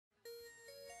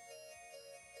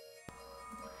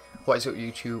What is up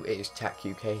YouTube, it is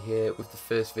TACUK here with the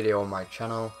first video on my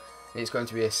channel. And it's going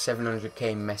to be a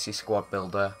 700k Messi squad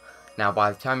builder. Now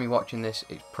by the time you're watching this,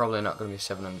 it's probably not going to be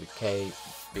 700k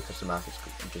because the market's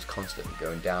just constantly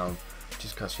going down.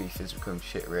 Just because FIFA's become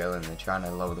shit real and they're trying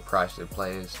to lower the price of the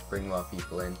players to bring more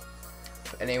people in.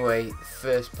 But anyway, the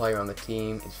first player on the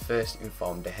team is first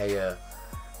informed De Gea.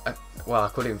 Well, I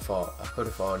could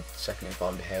afford second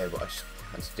informed De Gea, but I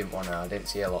just didn't want to. I didn't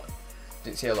see a lot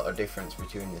of difference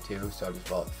between the two, so I just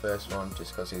bought the first one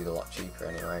just because he's a lot cheaper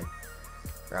anyway.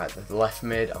 Right, the left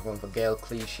mid, I've gone for Gael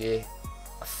Clichy.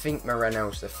 I think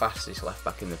Moreno's the fastest left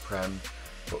back in the Prem,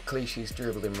 but Clichy's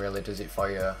dribbling really does it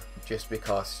for you, just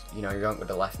because you know you don't go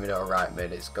to left mid or right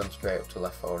mid, it's gone straight up to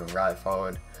left forward and right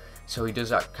forward. So he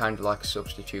does act kind of like a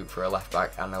substitute for a left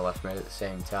back and a left mid at the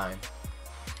same time.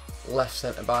 Left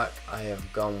centre back, I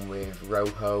have gone with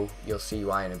Rojo. You'll see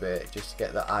why in a bit, just to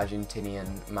get the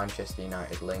Argentinian Manchester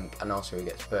United link, and also he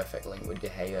gets perfect link with De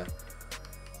Gea.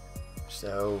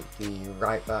 So the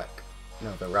right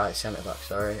centre back,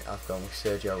 sorry, I've gone with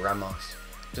Sergio Ramos.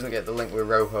 Doesn't get the link with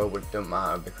Rojo, but it doesn't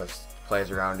matter because the players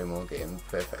around him will get him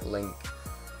perfect link.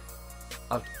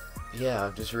 I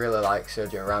just really like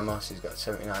Sergio Ramos. He's got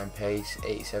 79 pace,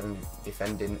 87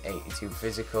 defending, 82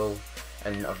 physical.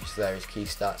 And obviously there is key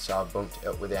stats, so I bumped it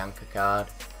up with the anchor card.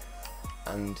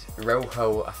 And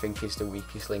Rojo I think is the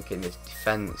weakest link in this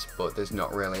defence, but there's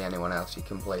not really anyone else you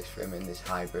can place for him in this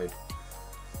hybrid.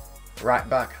 Right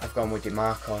back, I've gone with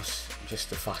Marcos, just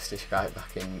the fastest right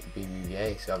back in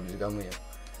BBVA, so I've just gone with him.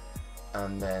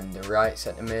 And then the right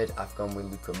centre mid, I've gone with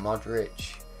Luka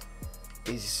Modric.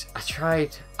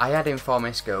 I had him for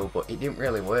Isco, but it didn't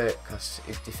really work because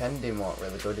his defending wasn't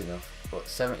really good enough. But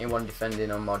 71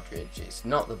 defending on Modric, it's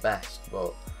not the best,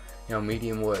 but you know,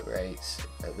 medium work rates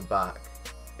at the back,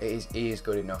 he is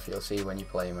good enough. You'll see when you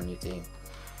play him on your team.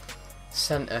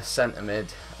 Centre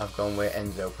mid, I've gone with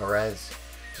Enzo Perez,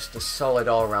 just a solid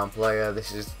all-round player.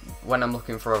 This is when I'm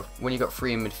looking for when you got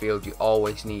three in midfield, you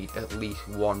always need at least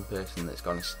one person that's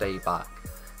going to stay back.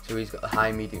 So he's got the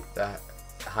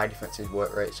high defensive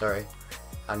work rate, sorry,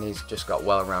 and he's just got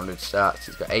well-rounded stats.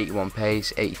 He's got 81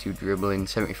 pace, 82 dribbling,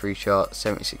 73 shots,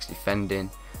 76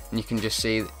 defending, and you can just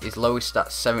see his lowest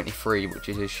stats 73, which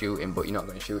is his shooting, but you're not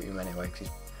going to shoot him anyway because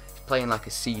he's playing like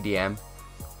a CDM.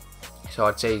 So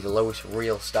I'd say the lowest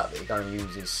real stat that you're going to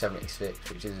use is 76,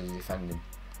 which is his defending.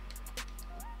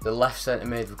 The left centre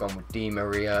mid, we've gone with Di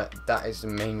Maria. That is the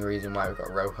main reason why we've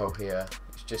got Rojo here.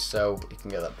 It's just so he can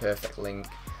get that perfect link.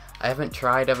 I haven't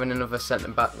tried having another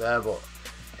centre back there, but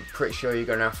I'm pretty sure you're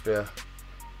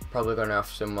probably gonna have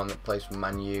someone that plays for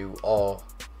Man U or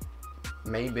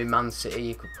maybe Man City.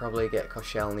 You could probably get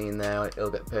Koscielny in there.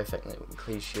 He'll get perfect link with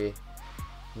Clichy.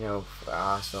 You know, for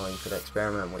Arsenal, you could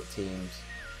experiment with teams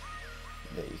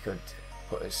that you could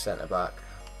put as centre back.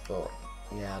 But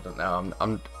yeah, I don't know.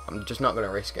 I'm just not gonna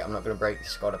risk it. I'm not gonna break the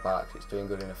squad apart because it's doing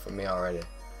good enough for me already.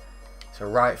 So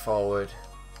right forward,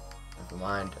 never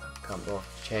mind. Can't go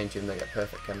change him, they get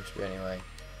perfect chemistry anyway.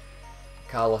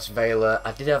 Carlos Vela,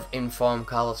 I did have informed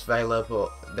Carlos Vela,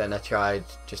 but then I tried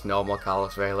just normal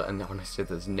Carlos Vela and honestly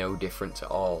there's no difference at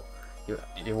all.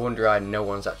 You wonder why no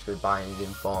one's actually buying his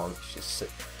inform.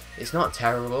 It's not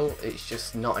terrible, it's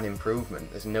just not an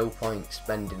improvement. There's no point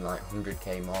spending like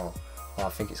 100k more. Well, I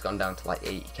think it's gone down to like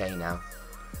 80k now,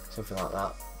 something like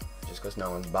that, just because no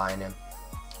one's buying him.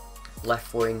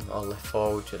 Left wing, or left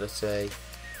forward should I say,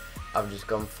 I've just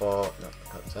gone for the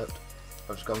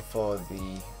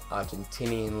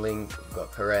Argentinian link. We've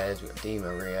got Perez, we've got Di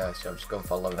Maria, so I've just gone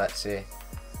for Lavezzi.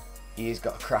 He's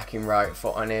got a cracking right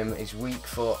foot on him. His weak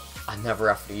foot, I never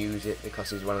have to use it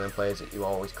because he's one of them players that you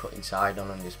always cut inside on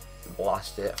and just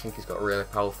blast it. I think he's got a really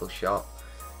powerful shot.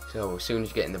 So as soon as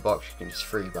you get in the box, you can just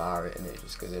free bar it and it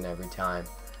just goes in every time.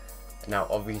 Now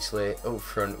obviously up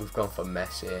front we've gone for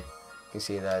Messi. You can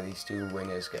see there these two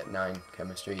wingers get 9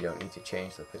 chemistry, you don't need to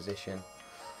change the position.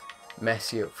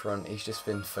 Messi up front, he's just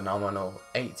been phenomenal.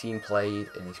 18 played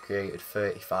and he's created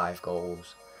 35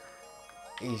 goals.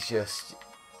 He's just,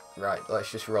 right,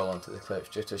 let's just roll onto the clips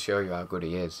just to show you how good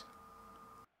he is.